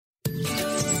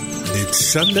It's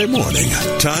Sunday morning.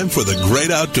 Time for the great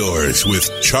outdoors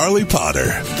with Charlie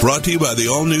Potter. Brought to you by the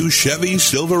all-new Chevy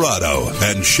Silverado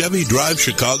and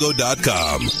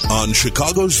ChevyDriveChicago.com on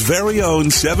Chicago's very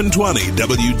own 720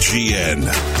 WGN.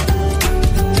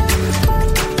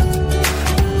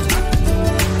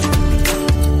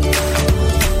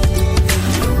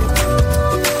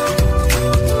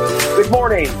 Good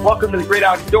morning. Welcome to the Great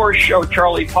Outdoors Show.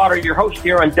 Charlie Potter, your host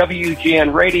here on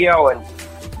WGN Radio, and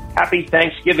happy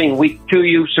Thanksgiving week to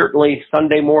you. Certainly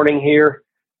Sunday morning here.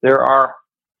 There are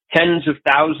tens of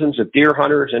thousands of deer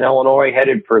hunters in Illinois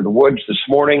headed for the woods this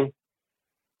morning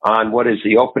on what is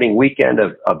the opening weekend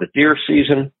of the deer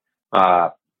season.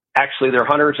 Actually, there are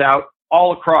hunters out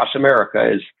all across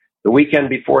America. Is the weekend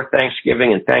before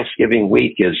Thanksgiving, and Thanksgiving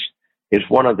week is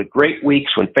one of the great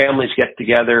weeks when families get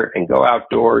together and go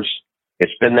outdoors.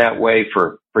 It's been that way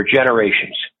for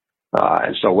generations.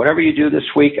 And so whatever you do this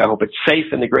week, I hope it's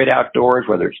safe in the great outdoors,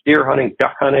 whether it's deer hunting,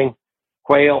 duck hunting,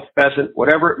 quail, pheasant,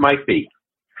 whatever it might be.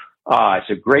 It's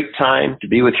a great time to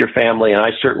be with your family, and I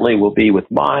certainly will be with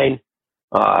mine.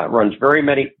 It runs very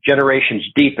many generations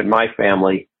deep in my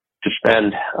family to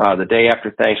spend the day after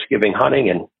Thanksgiving hunting,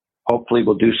 and hopefully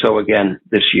we'll do so again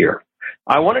this year.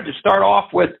 I wanted to start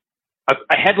off with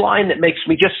a headline that makes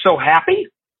me just so happy.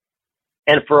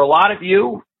 And for a lot of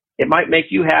you, it might make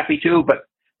you happy too, but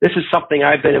this is something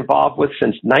I've been involved with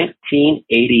since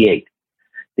 1988.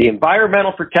 The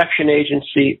Environmental Protection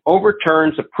Agency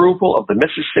overturns approval of the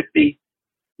Mississippi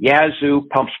Yazoo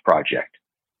Pumps Project.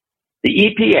 The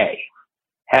EPA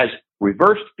has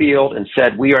reversed field and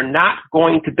said we are not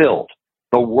going to build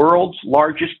the world's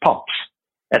largest pumps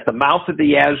at the mouth of the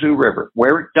Yazoo River,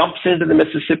 where it dumps into the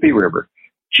Mississippi River,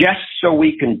 just so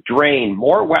we can drain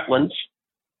more wetlands,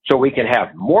 so we can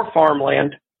have more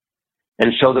farmland,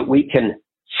 and so that we can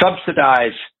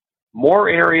subsidize more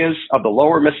areas of the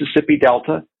lower Mississippi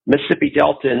Delta. Mississippi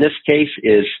Delta, in this case,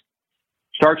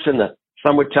 starts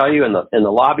some would tell you, in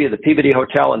the lobby of the Peabody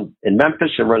Hotel in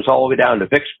Memphis and runs all the way down to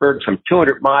Vicksburg, some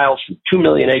 200 miles, some 2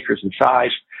 million acres in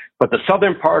size. But the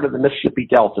southern part of the Mississippi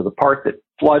Delta, the part that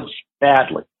floods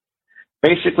badly,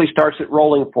 basically starts at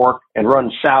Rolling Fork and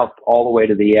runs south all the way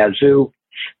to the Yazoo.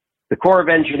 The Corps of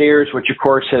Engineers, which of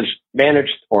course has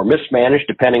managed or mismanaged,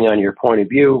 depending on your point of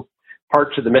view,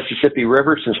 parts of the Mississippi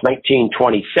River since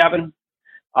 1927.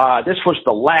 This was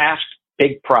the last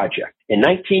big project. In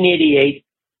 1988,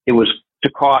 it was to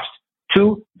cost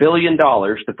 $2 billion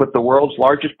to put the world's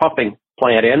largest pumping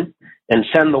plant in and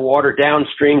send the water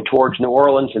downstream towards New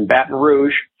Orleans and Baton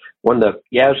Rouge when the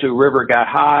Yazoo River got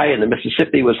high and the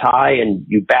Mississippi was high and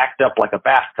you backed up like a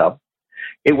bathtub.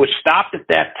 It was stopped at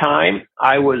that time.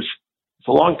 It's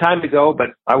a long time ago,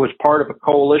 but I was part of a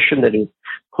coalition that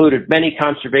included many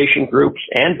conservation groups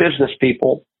and business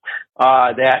people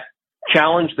that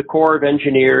challenged the Corps of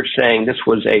Engineers, saying this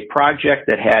was a project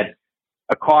that had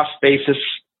a cost basis,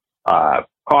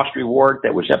 cost reward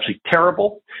that was absolutely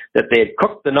terrible, that they had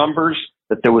cooked the numbers,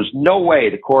 that there was no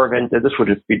way the Corps of Engineers, this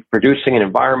would be producing an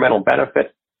environmental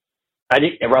benefit,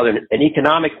 rather an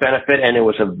economic benefit, and it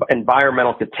was an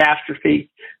environmental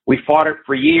catastrophe. We fought it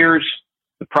for years.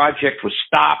 The project was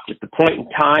stopped at the point in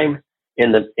time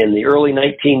in the early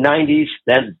 1990s.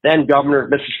 Then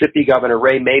Mississippi Governor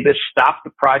Ray Mabus stopped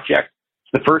the project.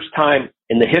 It's the first time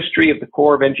in the history of the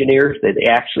Corps of Engineers that they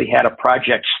actually had a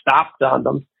project stopped on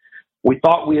them. We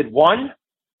thought we had won,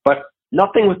 but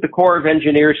nothing with the Corps of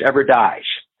Engineers ever dies.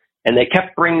 And they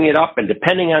kept bringing it up, and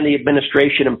depending on the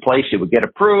administration in place, it would get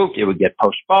approved, it would get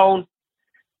postponed.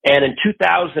 And in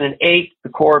 2008, the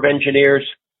Corps of Engineers,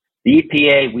 the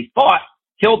EPA, we thought,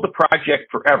 killed the project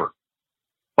forever.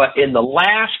 But in the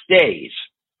last days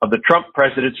of the Trump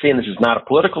presidency, and this is not a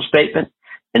political statement,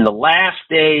 in the last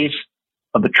days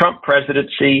of the Trump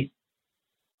presidency,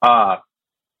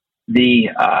 the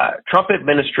Trump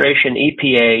administration,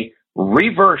 EPA,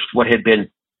 reversed what had been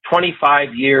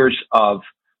 25 years of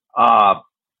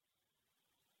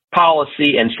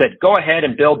policy and said, go ahead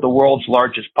and build the world's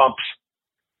largest pumps.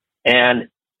 And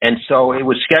so it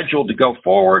was scheduled to go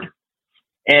forward.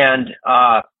 And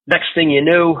next thing you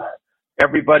knew,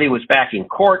 everybody was back in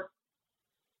court.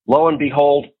 Lo and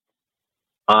behold,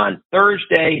 on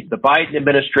Thursday, the Biden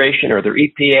administration or their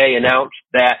EPA announced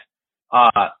that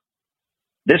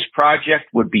this project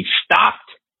would be stopped.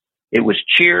 It was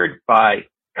cheered by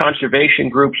conservation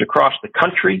groups across the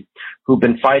country who've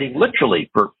been fighting literally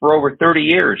for over 30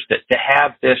 years to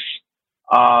have this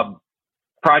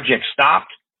project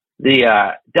stopped.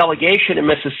 The delegation in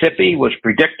Mississippi was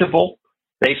predictable.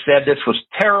 They said this was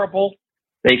terrible.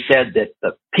 They said that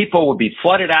the people would be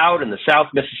flooded out in the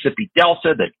South Mississippi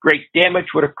Delta, that great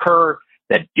damage would occur,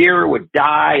 that deer would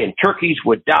die and turkeys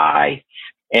would die,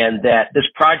 and that this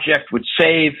project would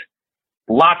save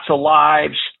lots of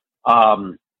lives.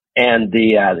 And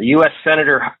the U.S.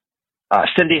 Senator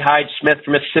Cindy Hyde-Smith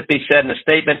from Mississippi said in a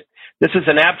statement, "This is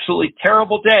an absolutely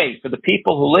terrible day for the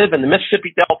people who live in the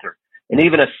Mississippi Delta, and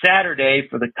even a sadder day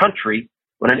for the country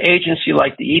when an agency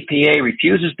like the EPA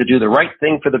refuses to do the right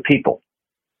thing for the people."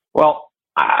 Well,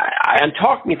 I'm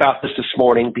talking about this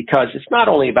morning because it's not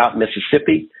only about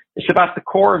Mississippi, it's about the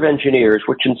Corps of Engineers,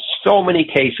 which in so many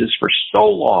cases for so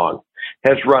long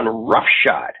has run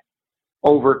roughshod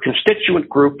over constituent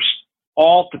groups,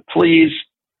 all to please,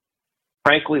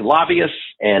 frankly, lobbyists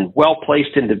and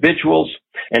well-placed individuals.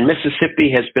 And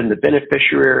Mississippi has been the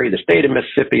beneficiary, the state of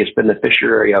Mississippi has been the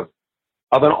beneficiary of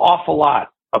an awful lot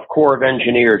of Corps of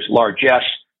Engineers largesse,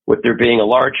 with there being a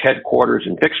large headquarters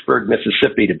in Vicksburg,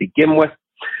 Mississippi to begin with.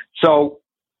 So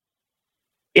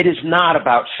it is not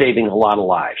about saving a lot of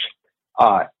lives.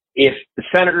 If the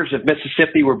senators of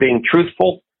Mississippi were being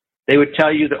truthful, they would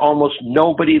tell you that almost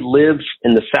nobody lives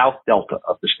in the South Delta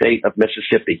of the state of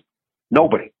Mississippi.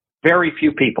 Nobody. Very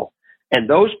few people. And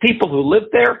those people who live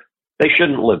there, they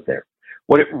shouldn't live there.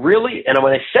 What it really, and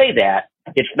when I say that,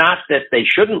 it's not that they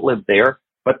shouldn't live there,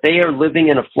 but they are living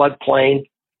in a floodplain,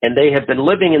 and they have been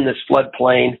living in this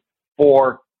floodplain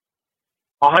for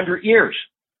 100 years.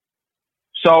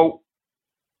 So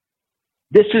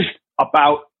this is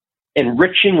about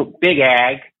enriching big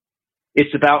ag.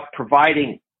 It's about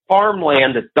providing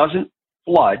farmland that doesn't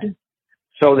flood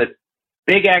so that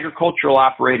big agricultural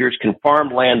operators can farm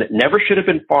land that never should have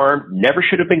been farmed, never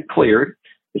should have been cleared.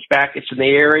 In fact, it's in the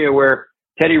area where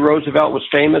Teddy Roosevelt was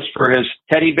famous for his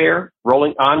teddy bear.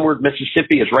 Rolling Onward,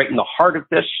 Mississippi is right in the heart of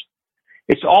this.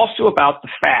 It's also about the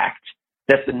fact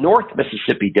that the North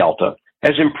Mississippi Delta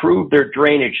has improved their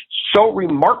drainage so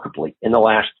remarkably in the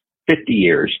last 50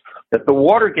 years that the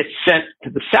water gets sent to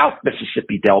the South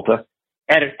Mississippi Delta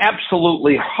at an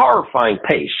absolutely horrifying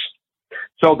pace.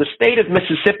 So the state of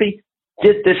Mississippi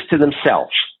did this to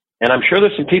themselves. And I'm sure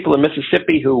there's some people in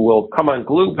Mississippi who will come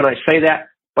unglued when I say that,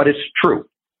 but it's true.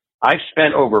 I've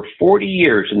spent over 40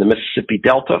 years in the Mississippi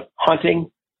Delta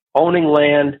hunting, owning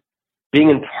land, being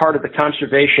in part of the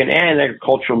conservation and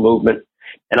agricultural movement.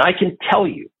 And I can tell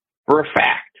you for a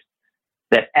fact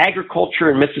that agriculture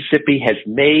in Mississippi has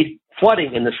made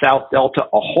flooding in the South Delta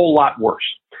a whole lot worse.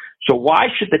 So why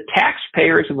should the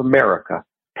taxpayers of America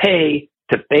pay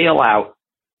to bail out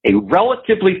a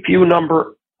relatively few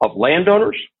number of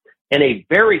landowners and a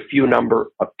very few number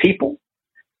of people?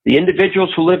 The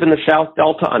individuals who live in the South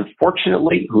Delta,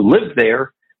 unfortunately, who live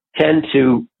there, tend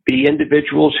to be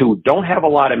individuals who don't have a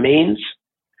lot of means,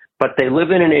 but they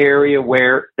live in an area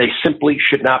where they simply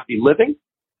should not be living.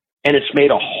 And it's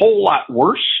made a whole lot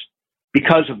worse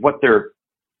because of what their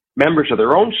members of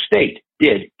their own state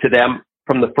did to them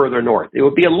from the further north. It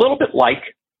would be a little bit like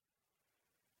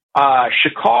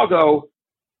Chicago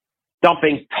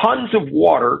dumping tons of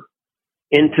water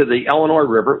into the Illinois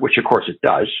River, which of course it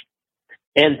does,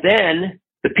 and then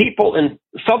the people in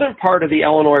the southern part of the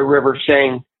Illinois River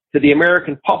saying to the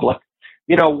American public,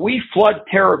 you know, we flood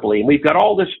terribly, and we've got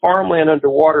all this farmland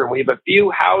underwater, and we have a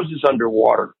few houses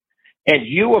underwater, and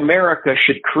you, America,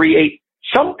 should create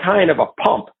some kind of a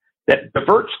pump that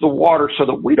diverts the water so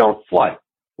that we don't flood,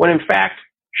 when in fact,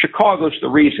 Chicago's the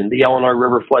reason the Illinois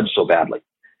River floods so badly.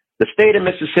 The state of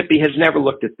Mississippi has never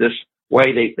looked at this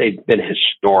way. They've been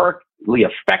historically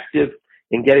effective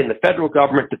in getting the federal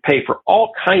government to pay for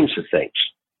all kinds of things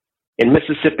in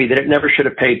Mississippi that it never should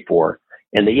have paid for.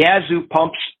 And the Yazoo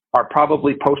pumps are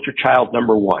probably poster child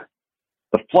number one.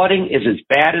 The flooding is as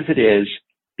bad as it is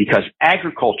because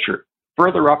agriculture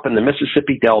further up in the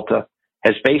Mississippi Delta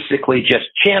has basically just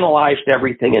channelized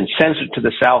everything and sends it to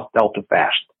the South Delta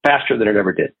faster than it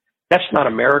ever did. That's not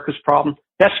America's problem.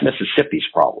 That's Mississippi's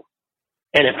problem.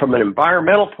 And from an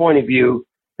environmental point of view,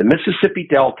 the Mississippi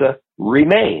Delta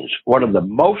remains one of the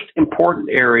most important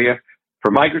areas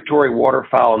for migratory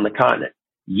waterfowl on the continent.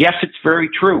 Yes, it's very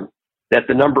true that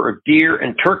the number of deer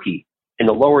and turkey in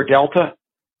the lower Delta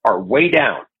are way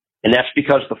down, and that's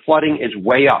because the flooding is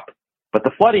way up. But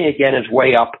the flooding, again, is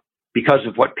way up because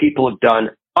of what people have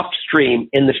done upstream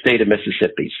in the state of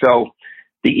Mississippi. So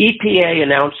the EPA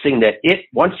announcing that it,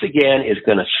 once again, is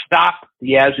going to stop the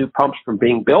Yazoo pumps from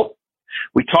being built.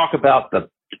 We talk about the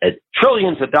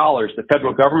trillions of dollars the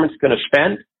federal government's going to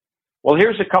spend. Well,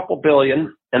 here's a couple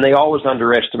billion, and they always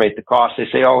underestimate the cost. They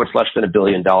say, oh, it's less than $1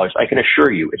 billion. I can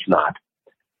assure you it's not.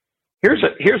 Here's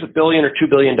 $1 billion or $2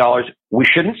 billion we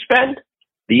shouldn't spend.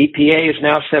 The EPA has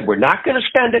now said we're not going to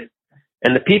spend it.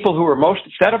 And the people who are most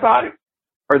upset about it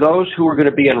are those who are going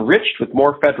to be enriched with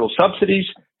more federal subsidies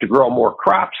to grow more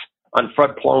crops on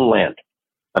flood-prone land.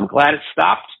 I'm glad it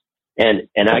stopped. And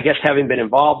I guess having been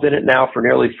involved in it now for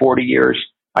nearly 40 years,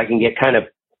 I can get kind of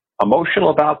emotional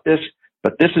about this.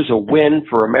 But this is a win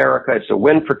for America. It's a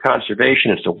win for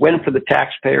conservation. It's a win for the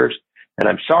taxpayers. And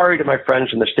I'm sorry to my friends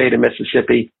in the state of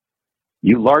Mississippi.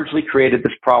 You largely created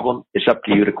this problem. It's up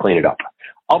to you to clean it up.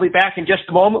 I'll be back in just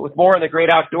a moment with more on the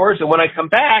great outdoors. And when I come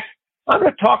back, I'm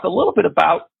going to talk a little bit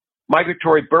about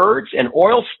migratory birds and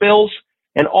oil spills,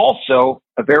 and also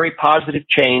a very positive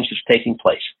change that's taking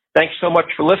place. Thanks so much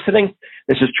for listening.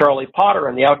 This is Charlie Potter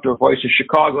on the Outdoor Voice of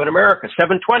Chicago and America,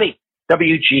 720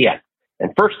 WGN.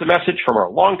 And first, a message from our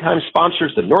longtime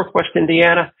sponsors, the Northwest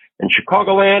Indiana and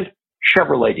Chicagoland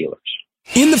Chevrolet dealers.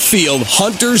 In the field,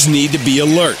 hunters need to be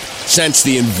alert, sense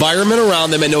the environment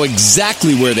around them and know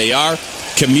exactly where they are,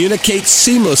 communicate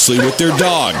seamlessly with their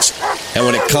dogs. And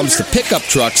when it comes to pickup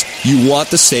trucks, you want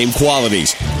the same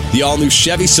qualities. The all-new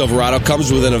Chevy Silverado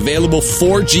comes with an available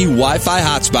 4G Wi-Fi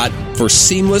hotspot for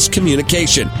seamless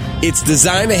communication. It's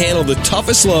designed to handle the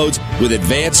toughest loads with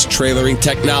advanced trailering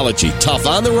technology, tough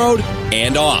on the road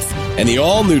and off. And the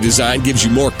all-new design gives you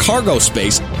more cargo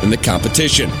space than the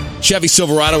competition. Chevy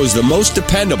Silverado is the most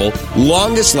dependable,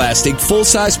 longest-lasting,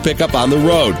 full-size pickup on the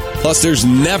road. Plus, there's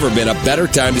never been a better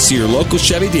time to see your local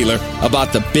Chevy dealer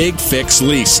about the Big Fix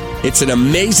lease. It's an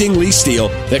amazing lease deal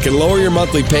that can lower your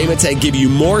monthly payments and give you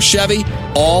more Chevy,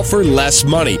 all for less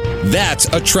money. That's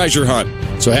a treasure hunt.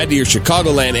 So head to your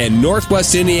Chicagoland and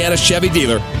Northwest Indiana Chevy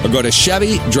dealer or go to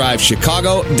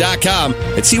ChevyDriveChicago.com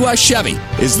and see why Chevy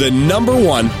is the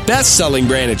 #1 best-selling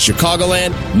brand in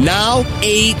Chicagoland, now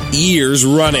 8 years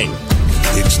running.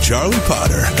 It's Charlie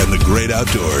Potter and the Great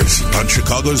Outdoors on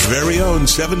Chicago's very own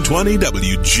 720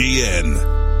 WGN.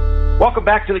 Welcome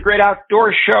back to the Great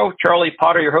Outdoors Show. Charlie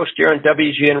Potter, your host here on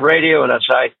WGN Radio. And as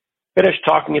I finish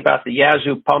talking about the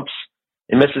Yazoo pumps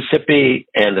in Mississippi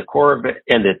and the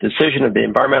decision of the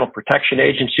Environmental Protection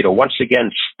Agency to once again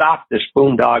stop this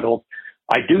boondoggle,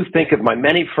 I do think of my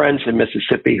many friends in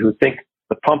Mississippi who think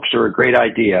the pumps are a great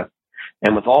idea.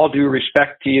 And with all due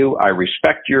respect to you, I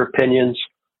respect your opinions.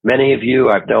 Many of you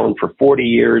I've known for 40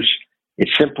 years. It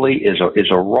simply is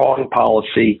a wrong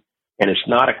policy, and it's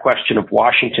not a question of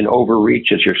Washington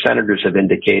overreach, as your senators have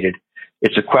indicated.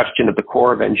 It's a question of the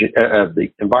Corps of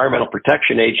the Environmental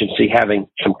Protection Agency having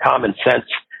some common sense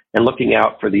and looking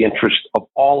out for the interests of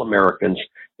all Americans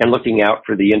and looking out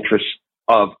for the interests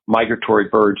of migratory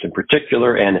birds in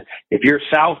particular. And if you're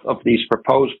south of these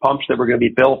proposed pumps that were going to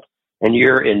be built and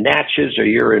you're in Natchez or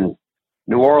you're in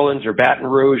New Orleans or Baton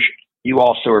Rouge, you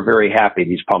also are very happy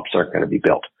these pumps aren't going to be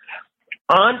built.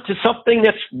 On to something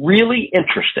that's really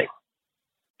interesting.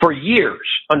 For years,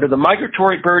 under the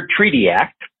Migratory Bird Treaty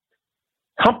Act,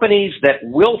 companies that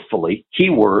willfully,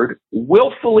 keyword,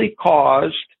 willfully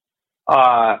caused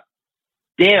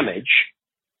damage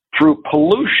through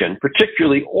pollution,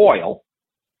 particularly oil,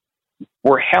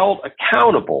 were held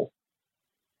accountable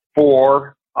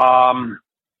for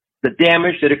the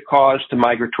damage that it caused to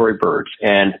migratory birds.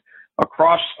 And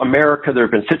across America, there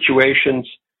have been situations,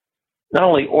 not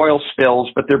only oil spills,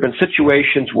 but there have been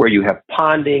situations where you have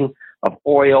ponding of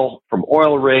oil from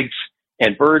oil rigs,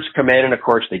 and birds come in, and of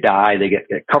course they die. They get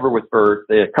covered with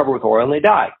oil, and they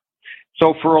die.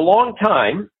 So for a long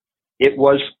time, it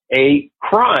was a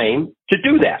crime to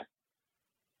do that.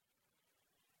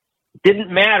 It didn't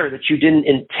matter that you didn't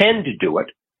intend to do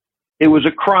it. It was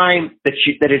a crime that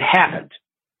it happened.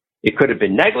 It could have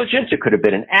been negligence. It could have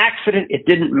been an accident. It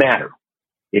didn't matter.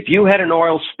 If you had an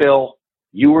oil spill,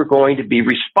 you were going to be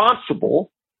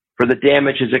responsible for the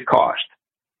damages it caused.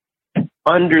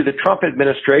 Under the Trump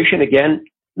administration, again,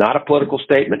 not a political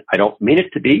statement. I don't mean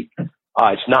it to be.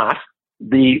 It's not.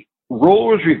 The rule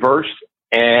was reversed,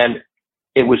 and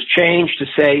it was changed to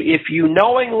say if you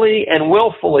knowingly and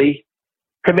willfully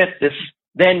commit this,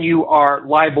 then you are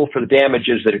liable for the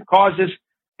damages that it causes.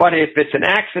 But if it's an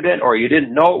accident or you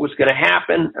didn't know it was going to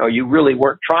happen or you really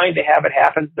weren't trying to have it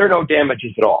happen, there are no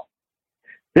damages at all.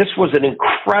 This was an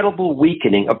incredible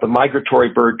weakening of the Migratory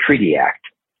Bird Treaty Act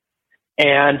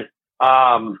and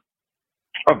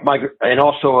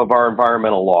also of our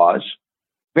environmental laws.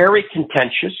 Very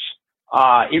contentious.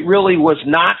 It really was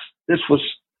not. This was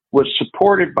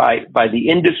supported by the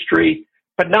industry,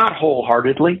 but not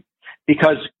wholeheartedly,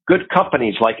 because good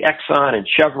companies like Exxon and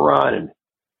Chevron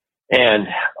and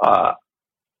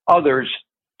others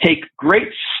take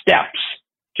great steps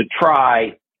to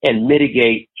try and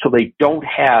mitigate so they don't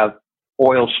have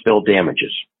oil spill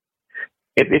damages.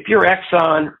 If you're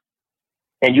Exxon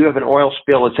and you have an oil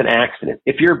spill, it's an accident.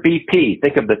 If you're BP,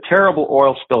 think of the terrible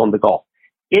oil spill in the Gulf.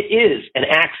 It is an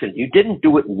accident. You didn't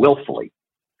do it willfully.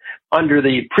 Under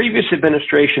the previous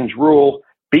administration's rule,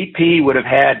 BP would have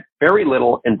had very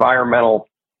little environmental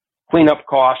cleanup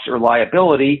costs or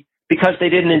liability because they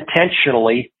didn't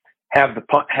intentionally have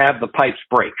the pipes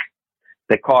break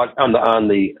that caused on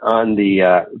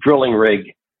the drilling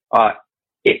rig.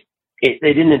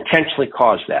 They didn't intentionally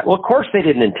cause that. Well, of course they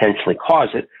didn't intentionally cause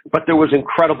it, but there was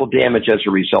incredible damage as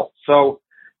a result. So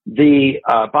the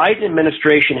Biden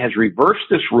administration has reversed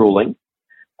this ruling,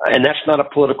 and that's not a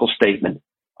political statement.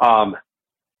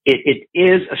 It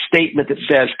is a statement that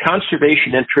says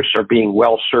conservation interests are being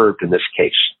well served in this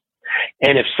case.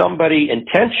 And if somebody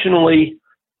intentionally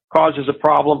causes a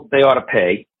problem, they ought to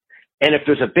pay. And if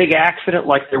there's a big accident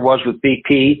like there was with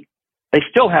BP, they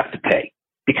still have to pay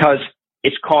because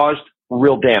it's caused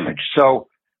real damage. So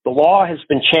the law has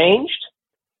been changed.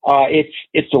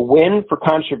 It's a win for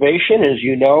conservation. As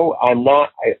you know, I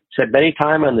said many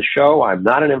times on the show, I'm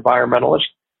not an environmentalist.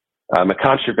 I'm a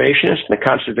conservationist. And the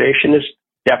conservationist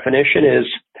definition is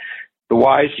the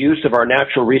wise use of our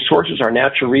natural resources. Our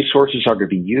natural resources are to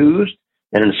be used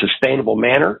in a sustainable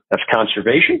manner. That's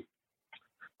conservation.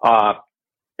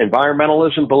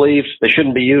 Environmentalism believes they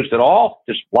shouldn't be used at all.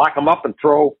 Just lock them up and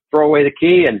throw away the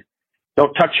key and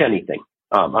don't touch anything.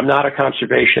 I'm not a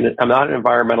conservationist. I'm not an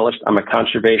environmentalist. I'm a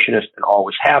conservationist and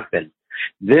always have been.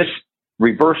 This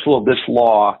reversal of this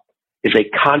law is a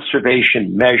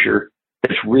conservation measure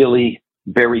that's really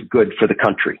very good for the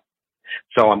country.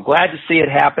 So I'm glad to see it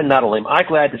happen. Not only am I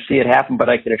glad to see it happen, but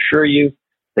I can assure you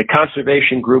that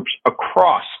conservation groups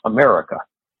across America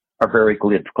are very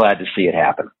glad to see it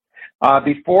happen.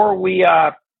 Before we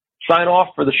sign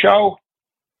off for the show,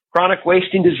 chronic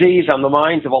wasting disease on the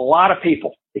minds of a lot of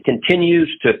people. It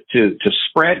continues to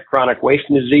spread. Chronic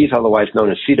wasting disease, otherwise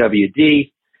known as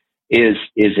CWD, is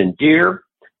in deer.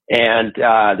 And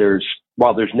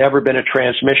while there's never been a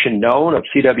transmission known of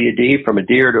CWD from a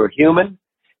deer to a human,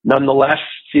 nonetheless,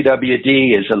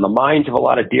 CWD is in the minds of a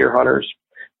lot of deer hunters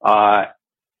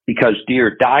because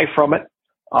deer die from it.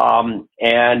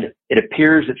 And it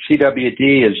appears that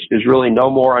CWD is really no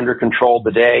more under control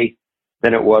today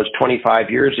than it was 25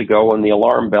 years ago when the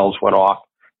alarm bells went off.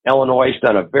 Illinois has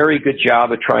done a very good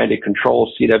job of trying to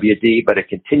control CWD, but it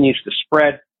continues to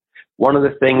spread. One of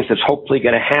the things that's hopefully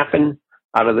going to happen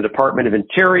out of the Department of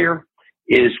Interior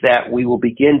is that we will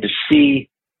begin to see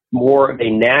more of a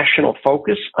national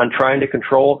focus on trying to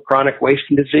control chronic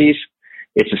wasting disease.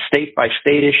 It's a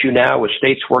state-by-state issue now with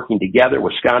states working together,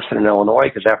 Wisconsin and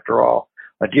Illinois, because after all,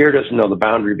 a deer doesn't know the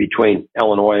boundary between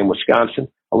Illinois and Wisconsin,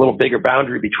 a little bigger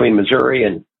boundary between Missouri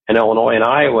and Illinois and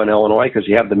Iowa and Illinois because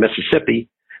you have the Mississippi.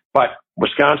 But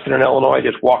Wisconsin and Illinois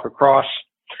just walk across.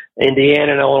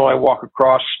 Indiana and Illinois walk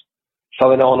across.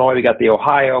 Southern Illinois, we got the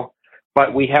Ohio.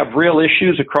 But we have real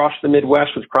issues across the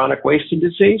Midwest with chronic wasting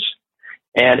disease,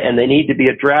 and they need to be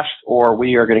addressed, or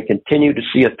we are going to continue to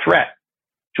see a threat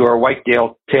to our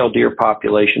white-tailed deer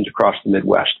populations across the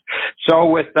Midwest. So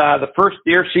with the first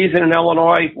deer season in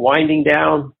Illinois winding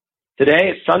down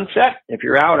today at sunset, if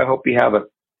you're out, I hope you have a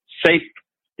safe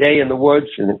day in the woods.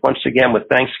 And once again, with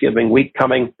Thanksgiving week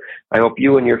coming, I hope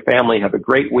you and your family have a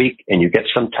great week and you get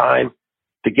some time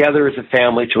together as a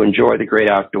family to enjoy the great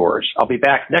outdoors. I'll be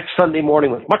back next Sunday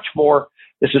morning with much more.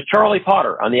 This is Charlie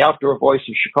Potter on the Outdoor Voice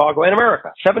of Chicago and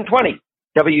America, 720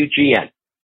 WGN.